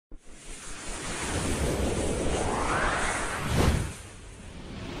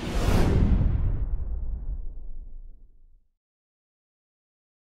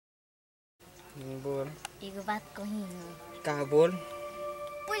बात कही का बोल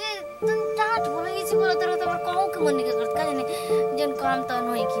पहिले तुम टाट बोलो इसी बोलो तर कहूं के मन के करत का जाने जन काम तन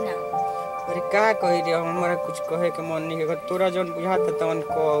होई कि ना। अरे का कही रे हमरा कुछ कहे के मन नहीं है तोरा जौन बुझात तवन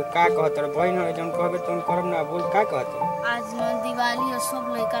को का कहत रे बहन है जौन कहबे तवन करब ना बोल का कहत आज न दिवाली और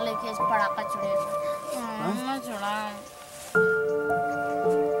सब लड़का लड़की आज पटाखा छुड़े ना छोड़ा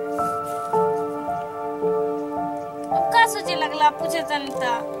अब का सोचे लगला पूछे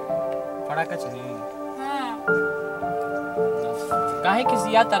तनिता पटाखा छनी हां काहे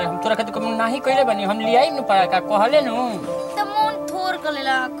किसी आता रे हम तोरा खातिर कम नाही कइले बनी हम लियाई न पटाखा कहले नु त मन थोर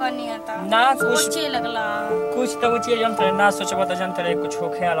कलेला कनिया ता ना कुछ सोचे लगला कुछ तो उचिए जन तरे ना सोचबो त जन तरे कुछ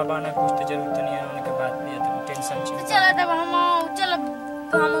होखे वाला बाना कुछ तो जरूरत नहीं है उनके बात भी है तो टेंशन छी तो चला तब हम चल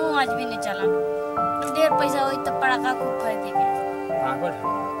हम आज भी नहीं चला ढेर पैसा होई त पटाखा खूब खरीद के पागल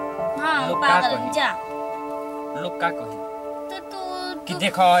हां पागल जा लोग का कहे तो तू कि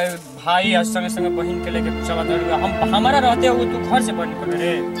देखो भाई और संगे संगे बहन के लेके चला दौड़ हम हमारा रहते हो तू घर से बन कर रे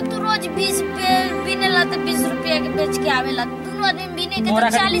तो तू रोज 20 रुपए बिने ला तो 20 रुपया के बेच के आवेला दोनों आदमी बिने के तो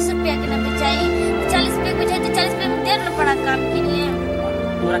 40 रुपया के ना बेचाई 40 रुपया को चाहिए 40 रुपया में देर न पड़ा काम के लिए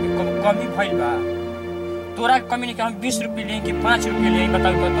तोरा के कमी भइल बा तोरा के कमी नहीं कि हम 20 रुपया ले कि 5 रुपया ले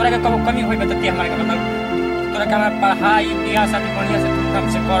बताओ तो तोरा के कब कमी होई बता हमरा के बताओ तोरा के हमारा पढ़ाई बियाह शादी बढ़िया से धूमधाम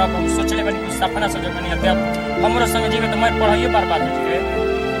से करब हम सोचले बनी कुछ सपना सोचे बनी अब हमरो संग जीवे तो मैं पढ़ाइए बर्बाद हो जीवे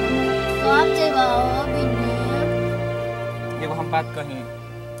तो आप जेबा बिने एगो हम बात कही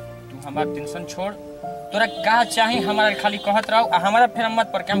तू हमार टेंशन छोड़ तोरा का चाहे हमारा खाली कहत रहो आ हमारा फिर मत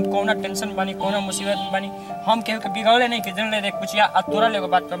पर के हम कोना टेंशन बनी कोना मुसीबत बनी हम केहू के बिगड़ले नहीं कि जन ले देख कुछ या तोरा लेगो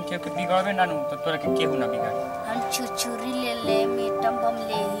बात हम केहू के बिगड़बे ना नु तो तोरा के केहू ना बिगाड़ हम छुरी ले मीटम बम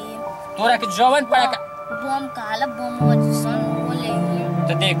ले तोरा के जवन पड़ा बम काला बम वजन वो ले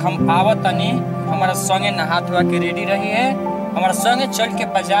तो देख हम आवत तनी हमारा संगे नहा धोआ के रेडी रही है हमारा संगे चल के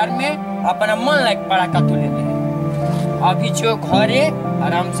बाजार में अपना मन लायक पटाखा तो ले ले अभी जो घरे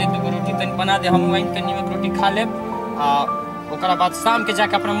आराम से दो रोटी तन बना दे हम वहीं तनी में रोटी खा ले आ ओकरा बाद शाम के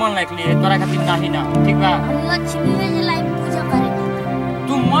जाके अपना मन लायक लिए तोरा खातिर नाही ना ठीक बा लक्ष्मी में लाइक पूजा करे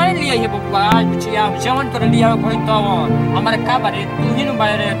तू मान लिया ये बबुआ आज बुचिया जवन तोरा लिया कोई तो हमारे का बारे तू ही न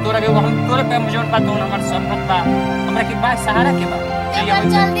बारे तोरा के हम तोरे पे जवन बात हो हमार संपत बा हमरा के बात सहारा के बा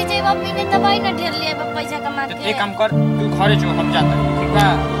जल्दी जेबा बिने दवाई न ढेर लिए पैसा कमा के एक काम कर तू घरे जो हम जाता ठीक बा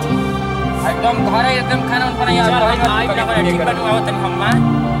एकदम घरे एकदम खाना बनाया ठीक बनवावत हम मां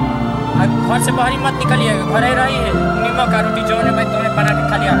घर से बाहर मत निकलिए घरे रही है नीमक का रोटी जो ने मैं तोने बना के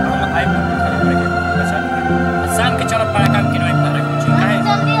खा लिया हम आए शाम के चलो पड़ा काम किनो एक कुछ है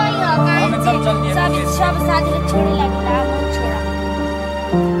जल्दी आई हो हम एकदम जल्दी सब साथ में छोड़े लगता है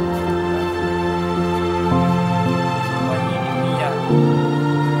छोड़ा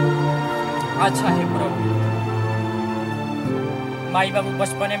अच्छा है प्रभु माई बाबू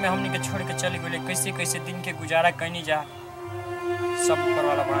बचपने में हमने के छोड़ के चले गए कैसे कैसे दिन के गुजारा करनी जा सब ऊपर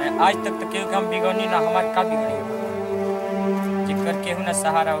वाला बनाए आज तक तो केहू के हम बिगड़नी ना हमार का बिगड़ी जिकर केहू ना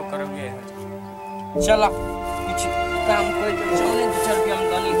सहारा हो करोगे चला कुछ काम कोई तो चले 2 रुपया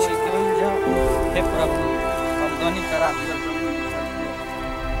आमदनी छै कोई जा हे प्रभु आमदनी करा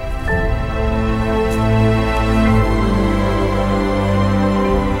दियो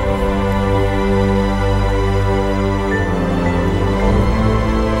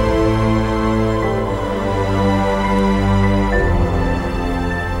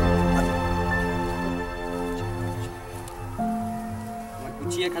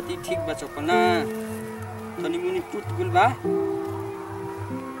खातिर ठीक बा चौकना तनी मुनी टूट गुल बा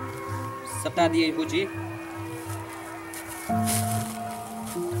सटा दिए बुजी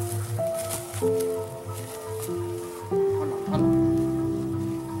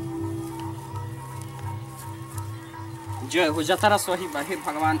जय हो जतरा सही बा हे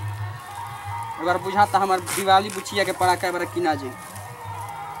भगवान अगर बुझाता हमार दिवाली बुचिया के पड़ाका बार किना जे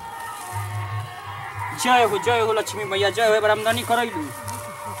जय हो लक्ष्मी मैया जय हो आमदनी करैलू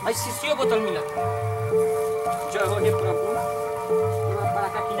शीशियो बोतल मिला जय हो हे प्रभु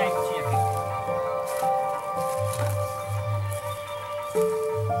पटाखा किनाई छी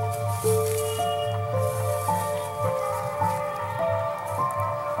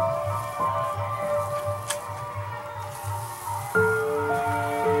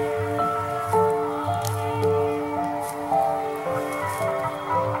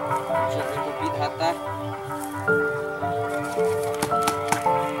जय हो विधाता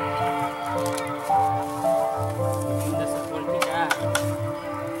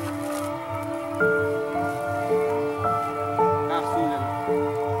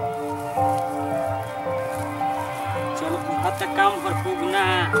काम पर पुगना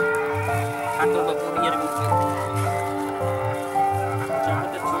खातो तो पुगियर में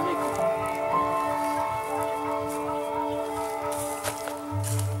चाहते छोड़े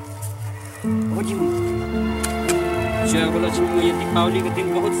भोजी जय बोलो लक्ष्मी ये दीपावली के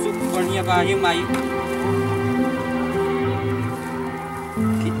दिन बहुत सुख बढ़िया बा हे माई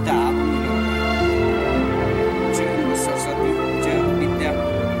किताब जय सरस्वती जय विद्या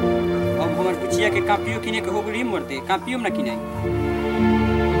अब हमार बुचिया के कापियो किने के हो गली मरते कापियो ना किने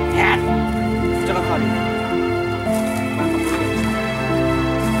यार चलो खाली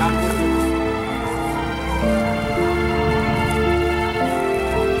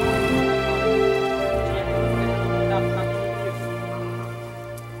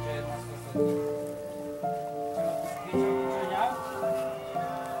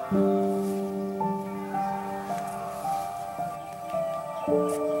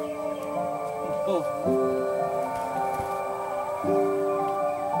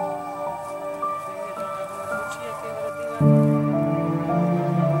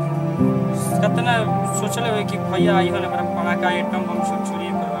कितना सोचले हुए कि भैया आई हल हमरा पड़ाका एटम बम सब चोरी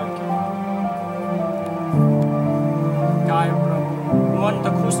करवा के काय प्रभु मन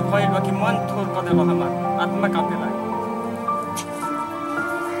तो खुश भइल बा कि मन थोर कर देलो हमार आत्मा कांपे लागे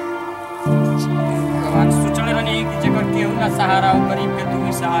भगवान सोचले रहनी कि जेकर केहू ना सहारा हो गरीब के तू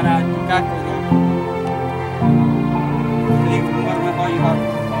ही सहारा तू का करो एक उम्र में भाई हर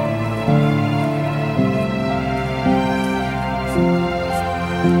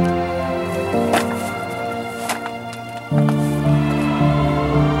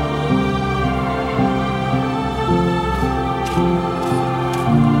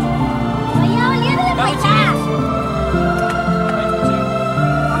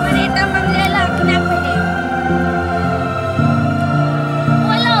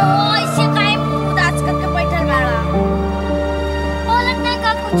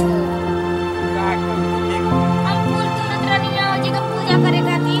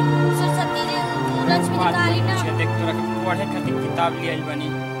किताब ले आइल बनी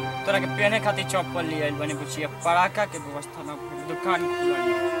तोरा के पहने खातिर चप्पल ले आइल बनी बुचिया पड़ाका के व्यवस्था ना दुकान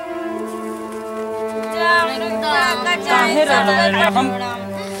खुलानी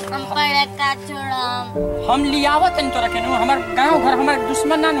हम लियावत नहीं तोरा के हमार गांव घर हमार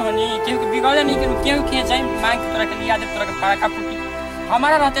दुश्मन ना होनी केहू के बिगड़े नहीं केहू केहू के जाई मांग तोरा के लिया दे तोरा के पड़ाका फूटी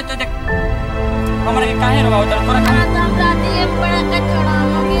हमारा रहते तो देख हमरा के काहे रवा तोरा तोरा का हम रात में पड़ाका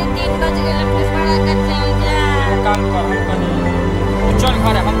छोड़ाम अभी 3 बज गेल पड़ाका चल जा काम कर हम चल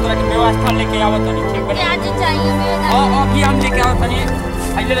घर हम तोरा के व्यवस्था लेके आवत नहीं ठीक बने आज चाहिए मेरा अभी हम लेके आवत नहीं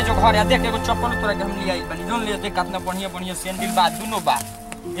पहले जो घर है देख एगो चप्पल तोरा के हम ले आई बनी जोन ले देख कितना बढ़िया बढ़िया सैंडल बा दोनों बा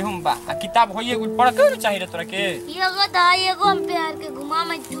एहम बा आ किताब होइए कुछ पढ़ के चाहिए रे तोरा के एगो दाई एगो हम प्यार के घुमा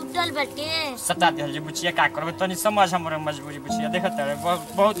में टूटल बटे सता दे जे बुचिया का करबे तनी समझ हमरे मजबूरी बुचिया देखत रे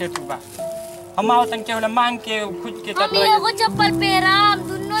बहुत हेतु बा हम आवतन के होला मांग के खुद के हम एगो चप्पल पेराम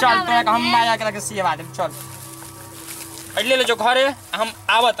दोनों चल तोरा के हम माया के सिया दे चल पहले ले जो घरे हम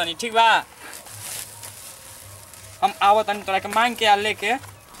आवत नहीं ठीक बा हम आवत नहीं तोरा के मांग के आ लेके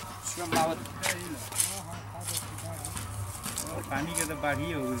हम आवत पानी के तो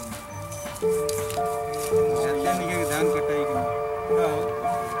बाढ़ी हो गई अच्छा नहीं के धान कटाई के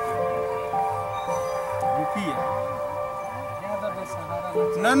रुपया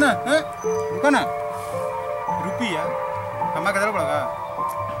ना ना रुका ना रुपया कमा के पड़ेगा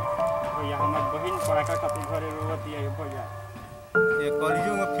भैया हमार बहिन पड़ाका खातिर घरे रोवत है भैया ये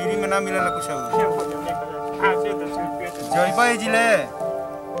कॉलेजों में फ्री में ना मिलेला कुछ हो हां से 10 रुपया जयबा जिले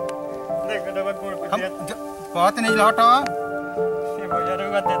देख दबा गोड़ पे हम बात नहीं लहट से भैया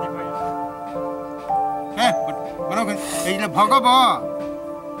रोवत दे भैया हैं बनो के ए जिले भगब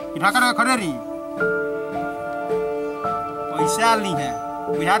कि ढाकर खरेरी पैसा ली है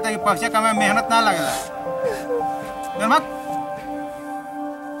बुझाता कि पैसा कमाए मेहनत ना लगेला मत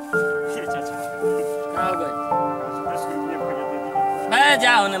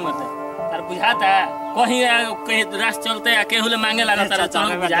जाओ न मत तार बुझाता कहीं कहीं रास चलते आ केहू ले मांगे लगा तारा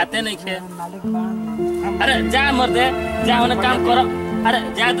चल बुझाते नहीं खे अरे जा मर्दे जा ओने काम करो अरे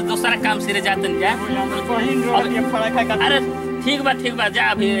जा तो दूसरा काम सिरे जातन जा अरे ठीक बा जा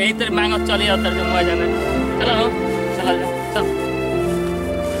अभी यही तरह मांगो चली उतर के मजा में चलो चल चल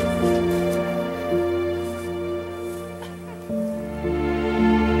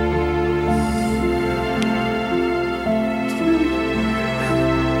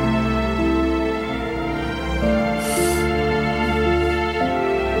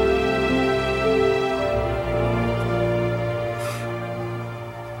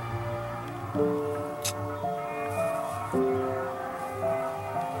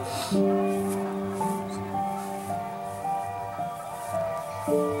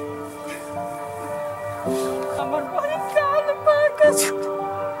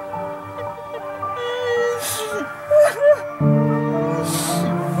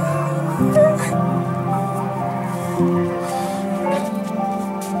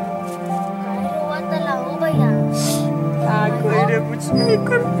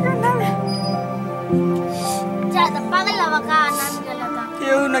ज्यादा पागल हवा का नाम गला था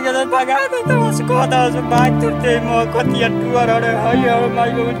केहू न के भगा दे तो उसको दा से बात तुरते मो कतिया टुअर अरे हई और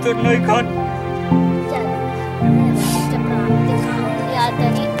माई को तो नहीं खन ज्यादा चपरा देखा याद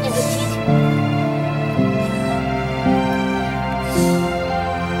नहीं ये चीज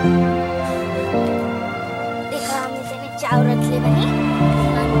देखा हमने तेने चाव रख ले बनी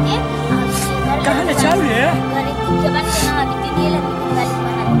के कहां ले चाव रे घरे के बन के ना अभी दिए लगी दिवाली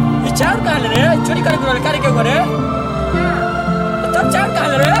बना ये चाव कहां ले रे चोरी करे गुरु करे के करे हां तब चाव कहां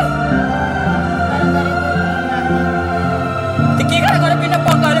ले रे ते की करे बिना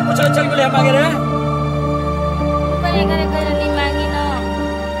पंगा रे पूछले चल गेले मांगे रे करे करे करे नहीं मांगी ना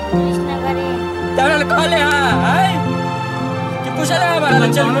कृष्ण करे तब कहले हां कि पूछले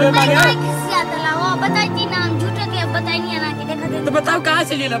हमारा चल गेले मांगे किसिया तलावा बताई ना हम झूठे के बताई नहीं ना कि देखा दे तो बताओ कहां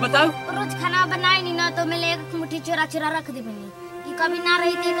से लेला बताओ रोज खाना बनाए नहीं ना तो मैं ले एक मुट्ठी चोरा चोरा रख दे बनी कि कभी ना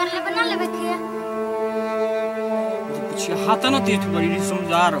रही ते कर ले बना ले बेखिया कुछ हाथ न तीत बड़ी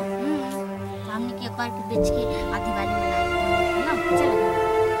समझा रहो हमने के कर के बेच के दिवाली मनाए ना चल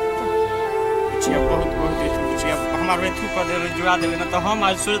चिया बहुत बहुत देत चिया हमार वेथु पर दे जुड़ा देबे ना तो हम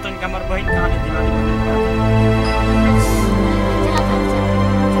आज सोचत कि हमर बहिन कहानी दिवाली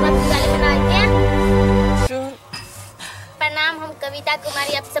प्रणाम हम कविता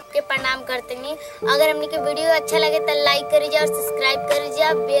कुमारी आप सबके प्रणाम करते हैं अगर हमने के वीडियो अच्छा लगे तो लाइक कर जाओ और सब्सक्राइब कर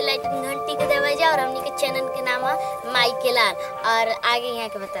जाओ बेल आइकन घंटी के दबा जाओ और हमने के चैनल के नाम है माई के लाल और आगे यहाँ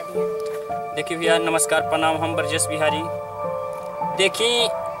के बता दिया देखिए भैया नमस्कार प्रणाम हम ब्रजेश बिहारी देखी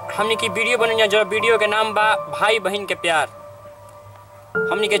हमने की वीडियो बनी जो वीडियो के नाम बा भाई बहन के प्यार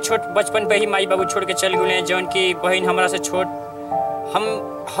हमने के छोट बचपन पे ही माई बाबू छोड़ के चल गए जौन की बहन हमरा से छोट हम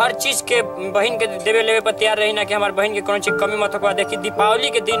हर चीज के बहन के देवे लेवे पर तैयार रही ना कि हमारे बहन के कोनो चीज कमी मत होगा देखी दीपावली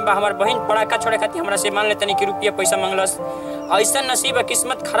के दिन बा हमारे बहन पड़ाका छोड़े खातिर हमरा से मान लेते कि रुपया पैसा मांगलस ऐसा नसीब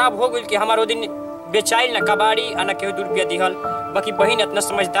किस्मत खराब हो गई कि हमारे दिन बेचाइल ना कबाड़ी आ ना केहू 2 रुपया दिहल बाकी बहन इतना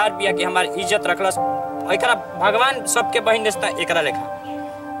समझदार बिया कि हमार इज्जत रखलस एकरा भगवान सबके बहन देता एकरा लेखा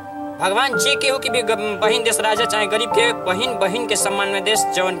भगवान जे केहू की भी बहन देश राजा चाहे गरीब के बहन के सम्मान में देश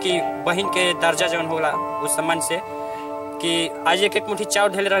जवन की बहन के दर्जा जवन होला उस सम्मान से कि आज एक मुट्ठी चावल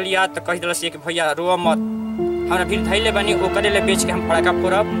ढेले रही तो कह दिलस कि भैया रो मत हमरा भीड़ धैले बनी वो करे ले बेच के हम पड़ाका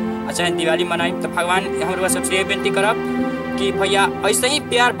फोड़ब चाहे दिवाली मनाई तो भगवान हमरा सबसे ये विनती करब कि भैया ऐसे ही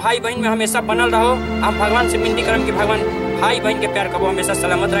प्यार भाई बहन में हमेशा बनल रहो हम भगवान से विनती करब कि भगवान भाई बहन के प्यार कबो हमेशा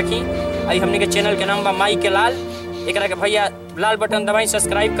सलामत रखी आई हमने के चैनल के नाम बा माई के लाल एकरा के भैया लाल बटन दबाई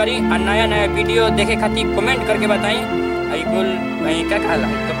सब्सक्राइब करी और नया नया वीडियो देखे खातिर कमेंट करके बताई आई कुल क्या कहला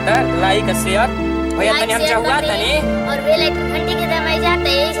है लाइक शेयर भैया तनी हम चाहुआ तनी और बेल आइकन घंटी के दबाई जाते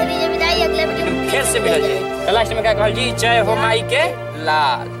हैं इसे विदाई अगले वीडियो फिर से मिल जाए लास्ट में क्या कहल जी जय हो माई के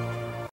लाल।